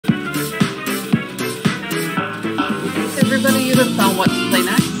thoughts on what to play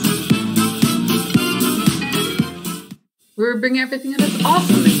next. We're bringing everything that is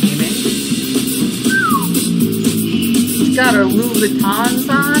awesome in gaming. We've got our Louis Vuittons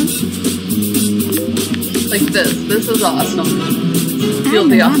on. Like this. This is awesome. Feel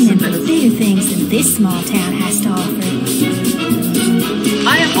the awesomeness. Bigger things than this small town has to offer.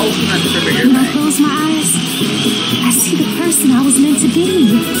 I am ultimate for bigger When I things. close my eyes, I see the person I was meant to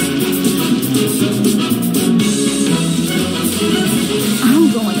be.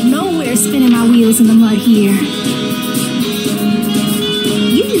 I'm going nowhere spinning my wheels in the mud here.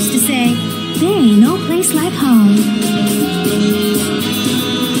 You used to say, there ain't no place like home.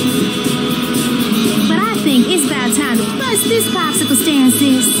 But I think it's about time to bust this popsicle stand,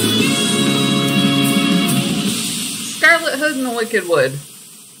 sis. Scarlet Hood and the Wicked Wood.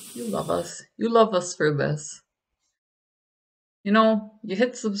 You love us. You love us for this. You know, you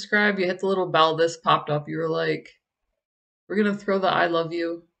hit subscribe, you hit the little bell, this popped up, you were like, we're gonna throw the I love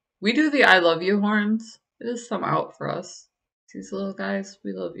you. We do the I love you horns. It is some out for us. These little guys,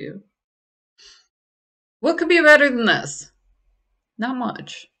 we love you. What could be better than this? Not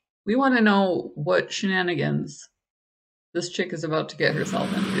much. We want to know what shenanigans this chick is about to get herself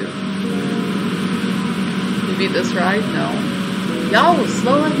into. You beat this ride? No. Y'all was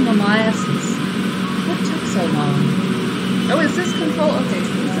slower than the molasses. What took so long? Oh, is this control? Okay,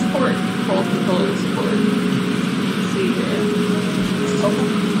 so this is port. Controller support. Let's see here. So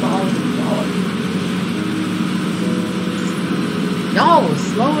balls and balls. Y'all was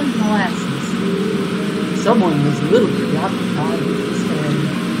slower than molasses. Someone was a little preoccupied with his head.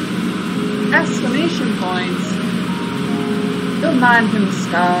 Exclamation points. Don't mind him,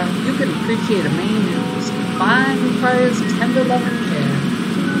 Scar. You can appreciate a man who's confined requires tender love and care.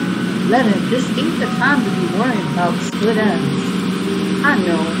 Leonard, this ain't the time to be worrying about split ends. I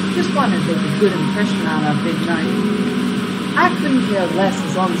know, just wanted to make a good impression on our big night. I couldn't care less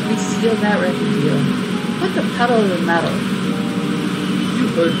as long as we seal that record deal. Put the pedal to the metal. You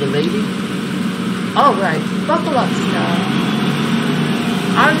heard the lady. Alright, buckle up, Scar.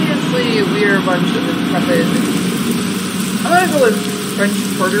 Obviously, we're a bunch of intrepid. I'm gonna go with French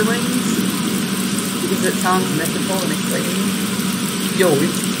quarterlings because it sounds mythical and exciting. Yo,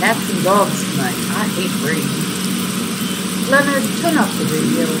 it's cats and dogs tonight. I hate rain. Leonard, turn up the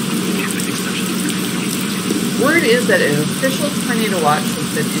radio. Word is that an official tornado watch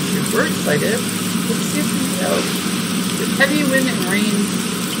has been issued. We're excited. Let's see if we go. With heavy wind and rain.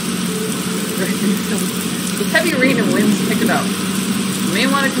 With heavy rain and winds picking up. You may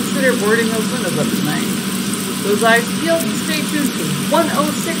want to consider boarding those windows up tonight. Those eyes peeled and stay tuned to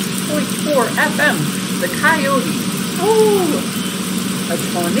 106.4 FM, The Coyote. Oh! A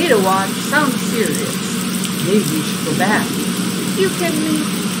tornado watch sounds serious. Maybe we should go back. You kidding me?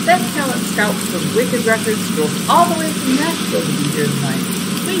 That talent scout from Wicked Records drove all the way from Nashville to be here tonight.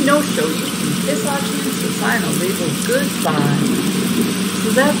 We no-show you from kiss our chance to sign a label goodbye.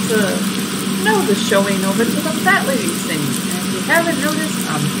 So that's no, the show ain't over till the fat lady sings. And if you haven't noticed,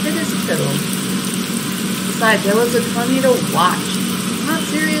 I'm fit as a fiddle. Besides, there was a tornado watch. Not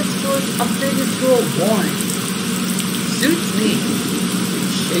serious, was upgraded to a warning. Suits me.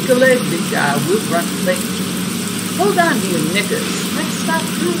 Shake a leg, big guy, we'll run late. Hold on to your knickers. Next stop,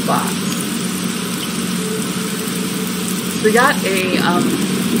 Jukebox. So we got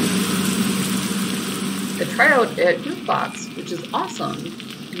a tryout at Jukebox, which is awesome.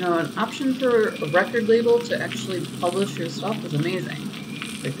 You know, an option for a record label to actually publish your stuff is amazing.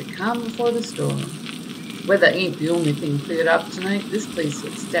 Like the calm before the storm. Weather ain't the only thing cleared up tonight. This place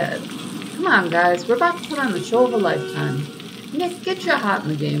looks dead. Come on, guys. We're about to put on the show of a lifetime. Nick, get your heart in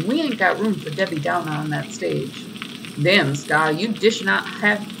the game. We ain't got room for Debbie Downer on that stage. Damn, Sky, you dishing out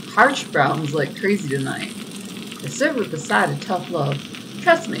harsh browns like crazy tonight. I serve it beside a tough love.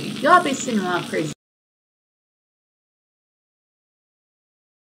 Trust me, y'all be singing out crazy.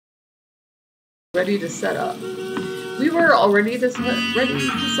 Ready to set up. We were all ready to set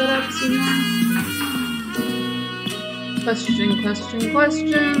up, so question, question,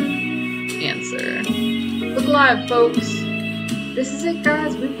 question. Answer. Look alive, folks. This is it,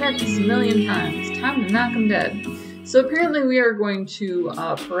 guys. We practiced a million times. Time to knock them dead. So apparently we are going to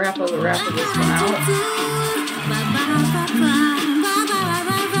parappa this one out.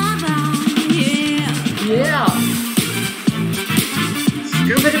 Yeah.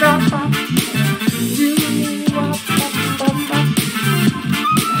 Scoobity-bop-bop.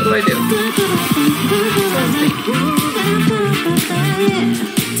 What do I do?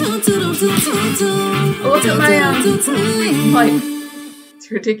 Oh, look at my pipe. It's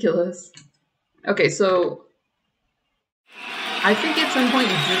ridiculous. Okay, so I think at some point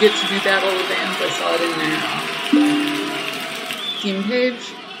you do get to do battle with bands. I saw it in there. Steam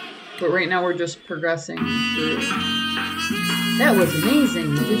page, but right now we're just progressing through. That was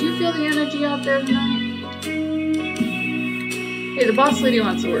amazing. Did you feel the energy out there tonight? Hey, the boss lady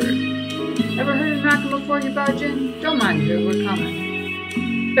wants a word. Ever heard of knocking before you barge in? Don't mind her, we're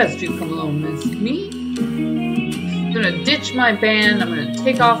coming. Best you come alone, miss. Me? I'm gonna ditch my band, I'm gonna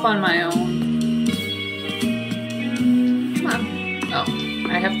take off on my own. Come on. Oh,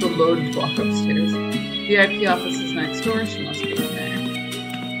 I have to load to walk upstairs. VIP office is next door, she must be in there.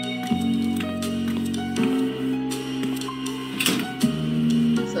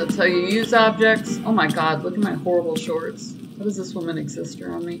 So that's how you use objects. Oh my god, look at my horrible shorts. How does this woman exist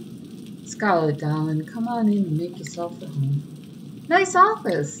around me? Scarlet, darling, come on in and make yourself at home. Nice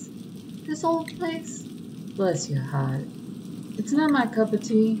office! This old place? Bless your heart. It's not my cup of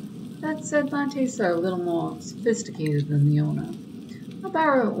tea. That said, my tastes are a little more sophisticated than the owner. I'll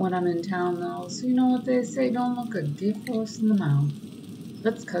borrow it when I'm in town, though, so you know what they say, don't look a gift horse in the mouth.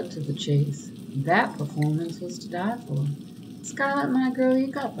 Let's cut to the chase. That performance was to die for. Scarlet, my girl,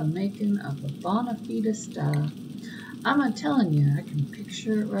 you got the making of a bona fide star. I'm a telling you, I can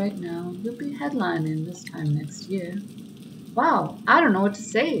picture it right now. You'll be headlining this time next year. Wow, I don't know what to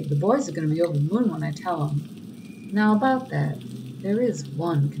say. The boys are going to be over the moon when I tell them. Now about that, there is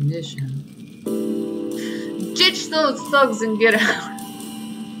one condition. Ditch those thugs and get out.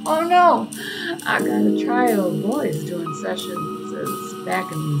 Oh no, I got a trio of boys doing sessions as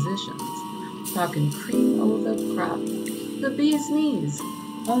backing musicians. Talking cream of the crop. The bee's knees.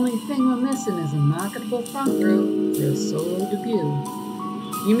 Only thing we're missing is a marketable front row for a solo debut.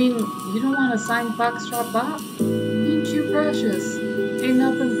 You mean you don't want to sign Foxtrot Bop? Ain't you precious? Ain't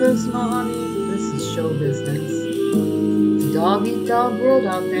nothing personal, honey. This is show business. It's a dog-eat-dog world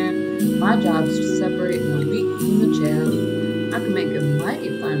out there. My job's to separate the wheat from the chaff. I can make a mighty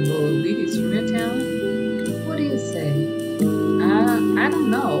fine bowl of Wheaties from your talent. What do you say? I don't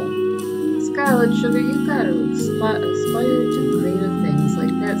know. Scarlet Sugar, you gotta aspire to greater things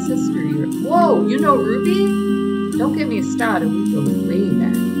like that sister of yours. Whoa, you know Ruby? Don't get me started, we go way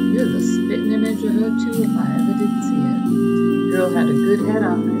back. You're the spitting image of her too if I ever did see it. Girl had a good head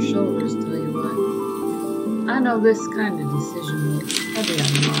on her shoulders, tell you what. I know this kind of decision looks heavy on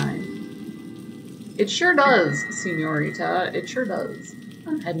your mind. It sure does, Senorita, it sure does.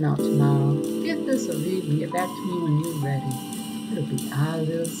 I'm heading out tomorrow. Give this a read and get back to me when you're ready. It'll be our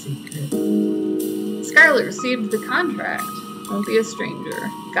little secret. Scarlet received the contract. Don't be a stranger.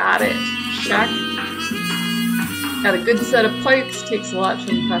 Got it. Check. Got a good set of pipes. Takes a lot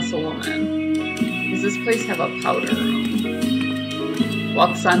to impress a woman. Does this place have a powder room?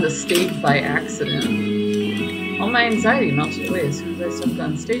 Walks on the stage by accident. All my anxiety melted away as soon as I stepped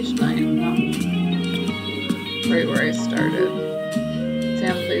on stage tonight. Right where I started.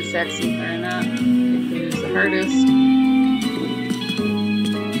 Sam plays saxophone clarinet. Pick the news the hardest.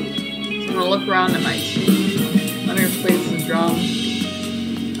 I'm gonna look around at my team. Leonard plays the drums.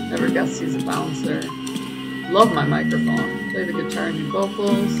 Never guessed he's a bouncer. Love my microphone. Play the guitar and do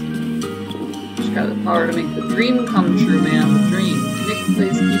vocals. She's got the power to make the dream come true, man. The dream. Nick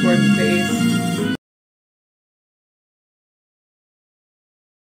plays keyboard and bass.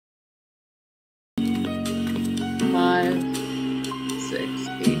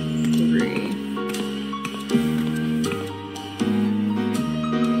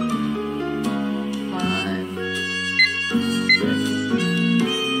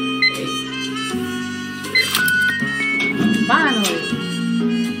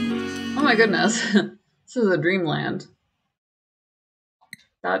 Oh my goodness, this is a dreamland. ...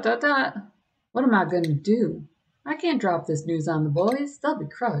 What am I gonna do? I can't drop this news on the boys, they'll be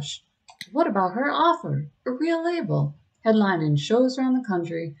crushed. What about her offer? A real label, headlining shows around the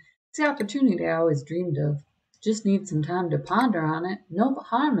country. It's the opportunity I always dreamed of. Just need some time to ponder on it, no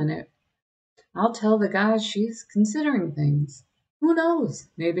harm in it. I'll tell the guys she's considering things. Who knows,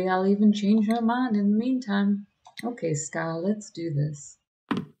 maybe I'll even change her mind in the meantime. Okay, Sky, let's do this.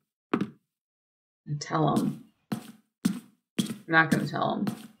 And tell him. I'm not going to tell him.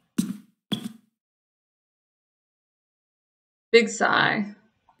 Big sigh.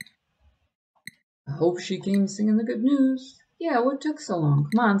 I hope she came singing the good news. Yeah, what took so long?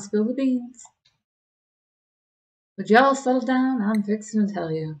 Come on, spill the beans. Would y'all settle down? I'm fixing to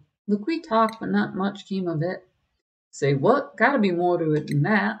tell you. Look, we talked, but not much came of it. Say what? Gotta be more to it than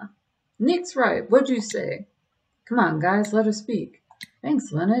that. Nick's right. What'd you say? Come on, guys, let her speak.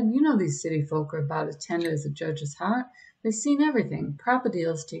 Thanks, Leonard. You know these city folk are about as tender as a judge's heart. They've seen everything. Proper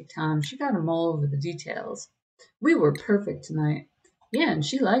deals take time. She got 'em all over the details. We were perfect tonight. Yeah, and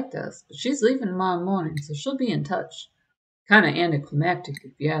she liked us, but she's leaving tomorrow morning, so she'll be in touch. Kinda anticlimactic,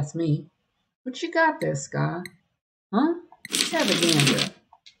 if you ask me. What you got there, Scar? Huh? Let's have a gander.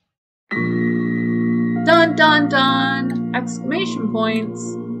 Dun dun dun! Exclamation points.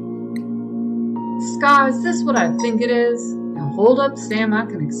 Scar, is this what I think it is? Now hold up, Sam, I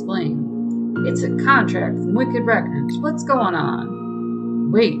can explain. It's a contract from Wicked Records. What's going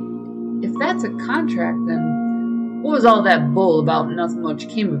on? Wait, if that's a contract, then what was all that bull about nothing much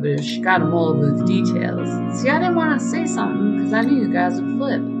came of it if she got him all over the details? See, I didn't want to say something because I knew you guys would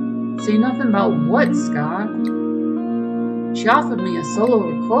flip. Say nothing about what, Scar? She offered me a solo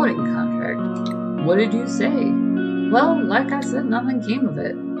recording contract. What did you say? Well, like I said, nothing came of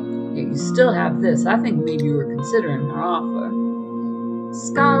it. Yet you still have this. I think maybe you were considering her offer.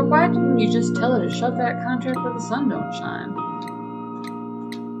 Scar, why didn't you just tell her to shut that contract where the sun don't shine?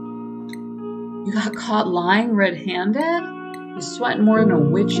 You got caught lying red-handed? You're sweating more than a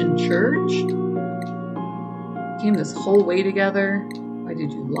witch in church? Came this whole way together? Why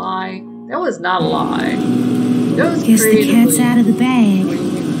did you lie? That was not a lie. That was Guess the cat's out of the bag.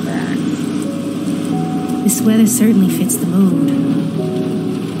 This weather certainly fits the mood.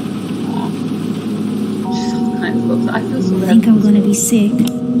 I feel so bad. I think I'm gonna be sick.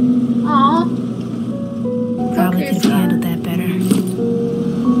 Aw. Probably could have handled that better.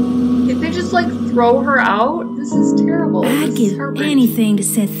 If they just like throw her out, this is terrible. I'd give anything to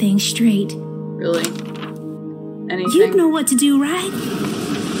set things straight. Really? Anything? You know what to do, right?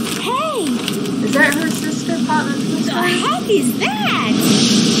 Hey! Is that her sister, partner? What the heck is that?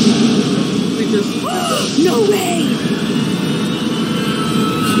 We just... No way!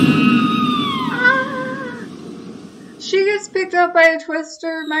 She gets picked up by a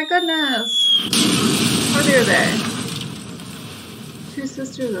twister. My goodness. What are they? Two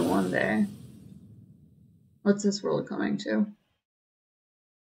sisters in one day. What's this world coming to?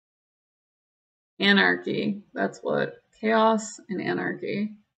 Anarchy. That's what. Chaos and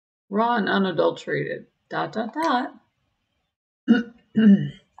anarchy. Raw and unadulterated. ...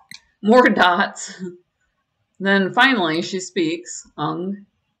 More dots. Then finally she speaks.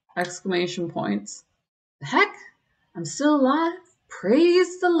 Exclamation points. The heck? I'm still alive?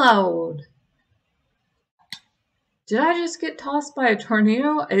 Praise the Lord. Did I just get tossed by a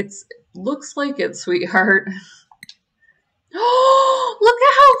tornado? It looks like it, sweetheart. Oh, look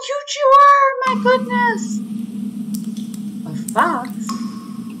at how cute you are! My goodness! A fox?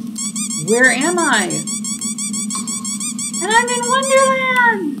 Where am I? And I'm in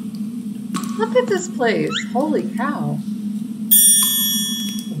Wonderland! Look at this place. Holy cow.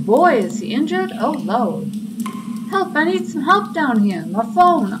 Boy, is he injured? Oh, Lord. Help, I need some help down here. My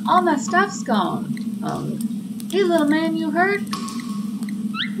phone, all my stuff's gone. Hey, little man, you hurt?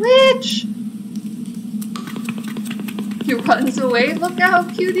 Witch! He runs away. Look how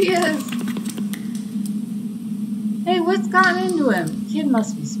cute he is. Hey, what's gotten into him? Kid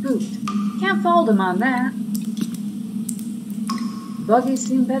must be spooked. Can't fault him on that. Buggy's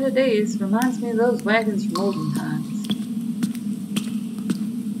seen better days. Reminds me of those wagons from olden times.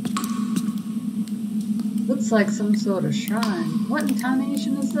 Looks like some sort of shrine. What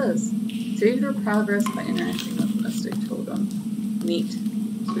incarnation is this? Save your progress by interacting with Mystic Totem. Neat.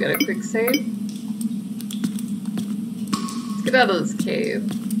 So we got a quick save. Let's get out of this cave.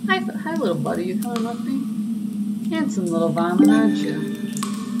 Hi little buddy, you coming with me? Handsome little vomit, aren't you?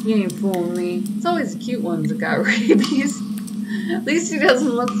 You ain't fooling me. It's always the cute ones that got rabies. At least he doesn't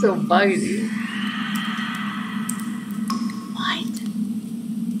look so bitey. What?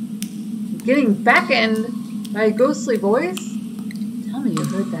 I'm getting back-ended by a ghostly voice? Tell me you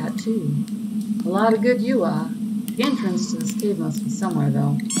heard that too. A lot of good you are. The entrance to this cave must be somewhere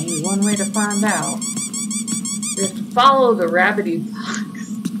though. Only one way to find out. We have to follow the rabbity fox.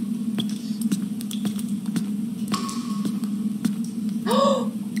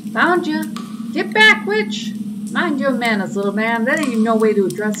 Found you. Get back, witch. Mind your manners, little man. That ain't no way to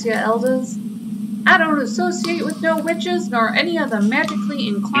address your elders. I don't associate with no witches nor any other magically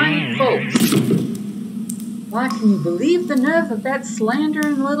inclined folks. Why, can you believe the nerve of that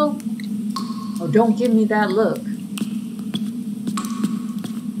slandering little... Oh, don't give me that look.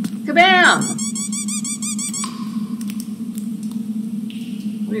 Kabam!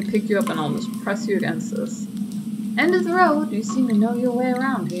 Let me pick you up and I'll just press you against this. End of the road. You seem to know your way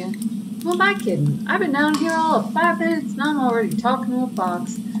around here. Who am I kidding? I've been down here all of 5 minutes and I'm already talking to a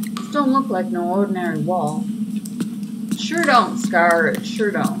fox. This don't look like no ordinary wall. It sure don't, Scar. It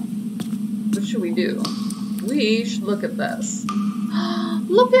sure don't. What should we do? We should look at this.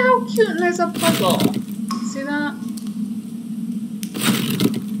 Look at how cute, and there's a puzzle. See that?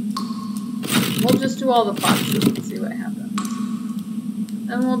 We'll just do all the foxes and see what happens.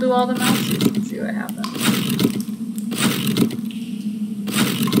 Then we'll do all the mouses and see what happens.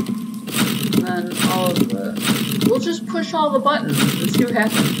 And then on all of the... We'll just push all the buttons and see what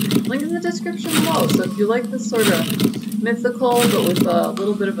happens. Link in the description below. So if you like this sort of mythical, but with a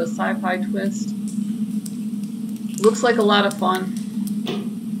little bit of a sci-fi twist, looks like a lot of fun.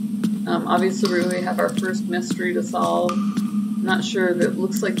 Obviously, we have our first mystery to solve. Not sure, that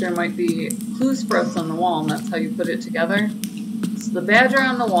looks like there might be clues for us on the wall, and that's how you put it together. So the badger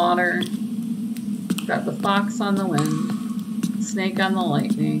on the water, got the fox on the wind, snake on the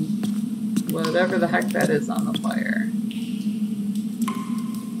lightning, whatever the heck that is on the fire.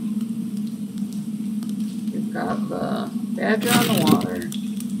 We've got the badger on the water,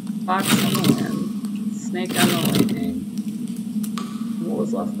 fox on the wind, snake on the lightning. What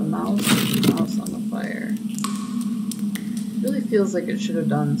was left? The mouse? Mouse on the fire. Really feels like it should have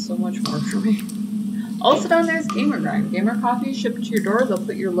done so much more for me. Also down there is gamergirl. Gamer coffee shipped to your door. They'll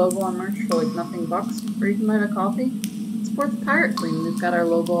put your logo on merch for like nothing bucks, or you can buy the coffee. Support the Pirate Queen. We've got our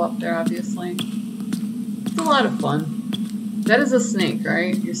logo up there, obviously. It's a lot of fun. That is a snake,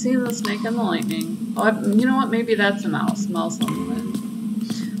 right? You're seeing the snake and the lightning. Oh, you know what? Maybe that's a mouse. Mouse on the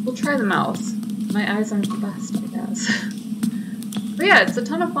wind. We'll try the mouse. My eyes aren't the best, I guess. But yeah, it's a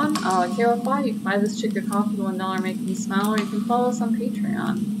ton of fun. KOFI, you can buy this chick a coffee, $1 make me smile, or you can follow us on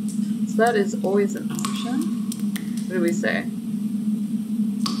Patreon. So that is always an option. What do we say?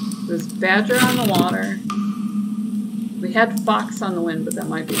 There's badger on the water. We had fox on the wind, but that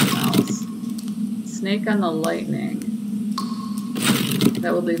might be the mouse. Snake on the lightning.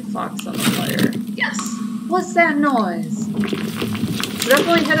 That would leave fox on the fire. Yes! What's that noise? So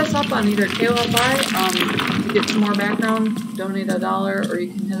definitely hit us up on either KOFI to get some more background, donate $1, or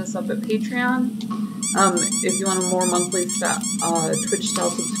you can hit us up at Patreon if you want a more monthly Twitch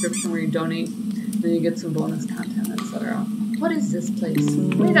style subscription where you donate, then you get some bonus content, etc. What is this place?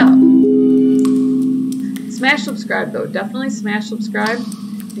 Wait up! Smash subscribe though, definitely smash subscribe.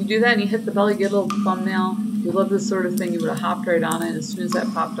 If you do that and you hit the bell, you get a little thumbnail. If you love this sort of thing, you would have hopped right on it. As soon as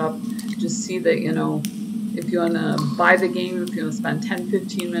that popped up, just see that, you know, if you want to buy the game, if you want to spend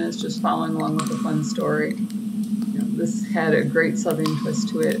 10-15 minutes just following along with a fun story. You know, this had a great southern twist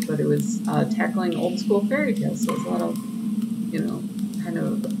to it, but it was tackling old school fairy tales, so it's a lot of, you know, kind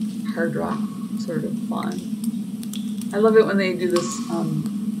of hard rock sort of fun. I love it when they do this,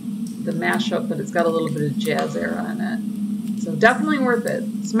 the mashup, but it's got a little bit of jazz era in it. So definitely worth it.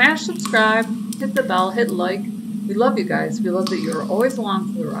 Smash subscribe, hit the bell, hit like. We love you guys. We love that you're always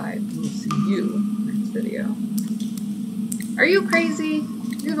along for the ride. And we'll see you next video. Are you crazy?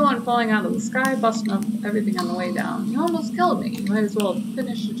 You're the one falling out of the sky, busting up everything on the way down. You almost killed me. You might as well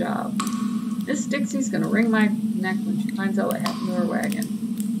finish the job. Miss Dixie's gonna wring my neck when she finds out what happened to her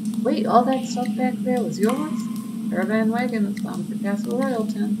wagon. Wait, all that stuff back there was yours? Caravan wagon was bound for Castle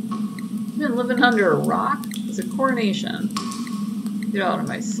Royalton. You've been living under a rock? It's a coronation. Get out of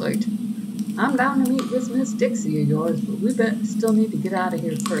my sight. I'm down to meet this Miss Dixie of yours, but we still need to get out of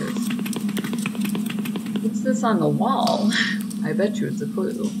here first. What's this on the wall? I bet you it's a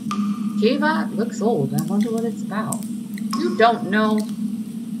clue. Cave art looks old. I wonder what it's about. You don't know.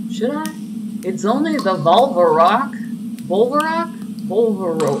 Should I? It's only the Volvarock. Volvarock?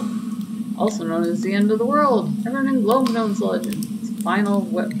 Volvarock. Also known as the end of the world. Everyone in Globe knows the legend. It's a final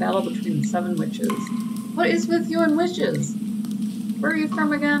battle between the 7 witches. What is with you and witches? Where are you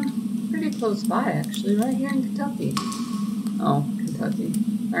from again? Pretty close by, actually. Right here in Kentucky. Oh, Kentucky.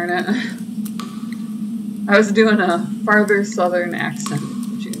 Darn it. I was doing a farther southern accent.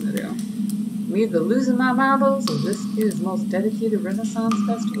 What you gonna do? Me the losing my marbles, or this is the most dedicated Renaissance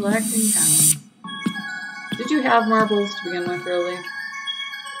festival act in town. Did you have marbles to begin with, really?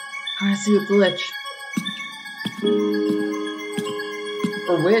 I wanna see a glitch.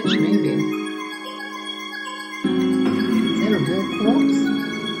 Or witch, maybe. Is that a real corpse?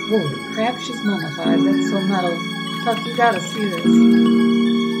 Whoa, crap, she's mummified. That's so metal. Tuck, you gotta see this.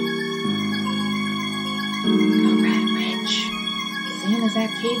 Same as that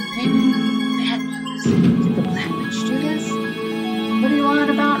cave painting? Bad news. Did the Black Witch do this? What are you on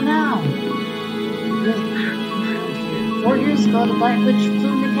about now? Really powerful around here. 4 years ago, the Black Witch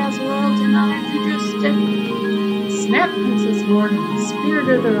flew into Castle Royalton on her future stick. Snapped Princess Morgan and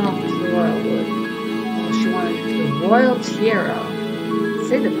spirited her off to the Royal Wood. Oh, she wanted the Royal Tiara.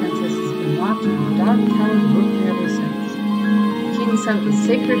 Say the princess has been locked in the dark tower room ever since. The king sent the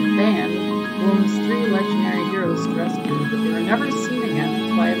sacred band, Bloom's 3 legendary heroes to rescue her, but they were never seen again.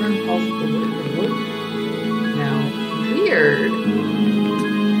 That's why everyone calls it the Wood. Now, weird.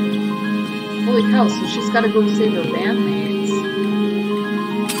 Holy cow, so she's gotta go save her bandmates.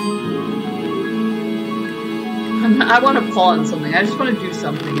 I want to pull on something. I just want to do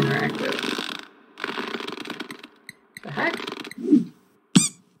something interactive. The heck?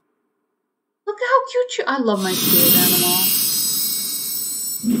 Look cute you! I love my spirit animal.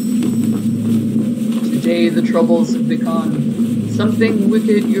 Today the troubles have begun. Something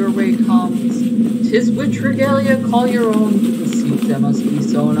wicked your way comes. 'Tis which regalia call your own. The seeds that must be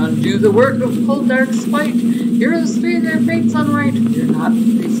sown. Undo the work of cold dark spite. Heroes three their fates unright. Fear not,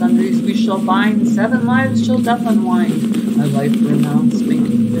 three sundries we shall bind. 7 lives shall death unwind. My life renounced makes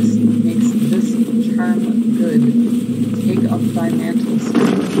this charm good. Take up thy mantle,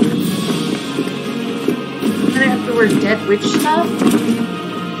 Scarlet Hood. And afterward, dead witch stuff?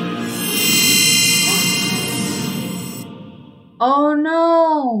 Oh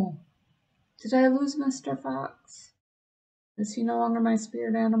no! Did I lose Mr. Fox? Is he no longer my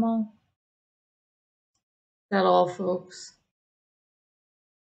spirit animal? Is that all, folks?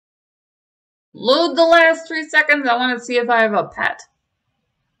 Load the last 3 seconds. I want to see if I have a pet.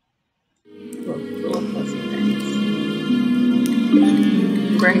 Little fuzzy things.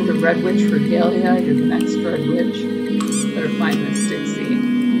 I'm wearing the Red Witch regalia. You're the next Red Witch. Better find this Dixie.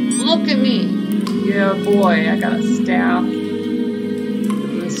 Look at me! Yeah, boy, I got a staff.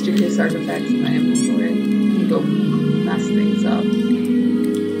 Mysterious artifacts in my inventory. You go mess things up.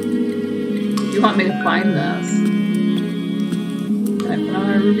 You want me to find this? Can I put on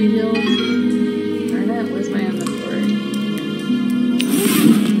my ruby heels? Darn it, where's my inventory?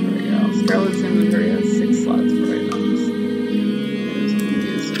 There we go. Scarlet's inventory has 6 slots for items. Those can be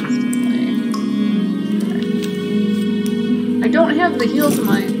used instantly. Okay. I don't have the heels in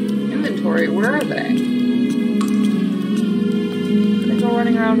my inventory. Where are they?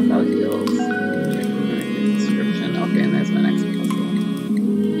 Running around without you.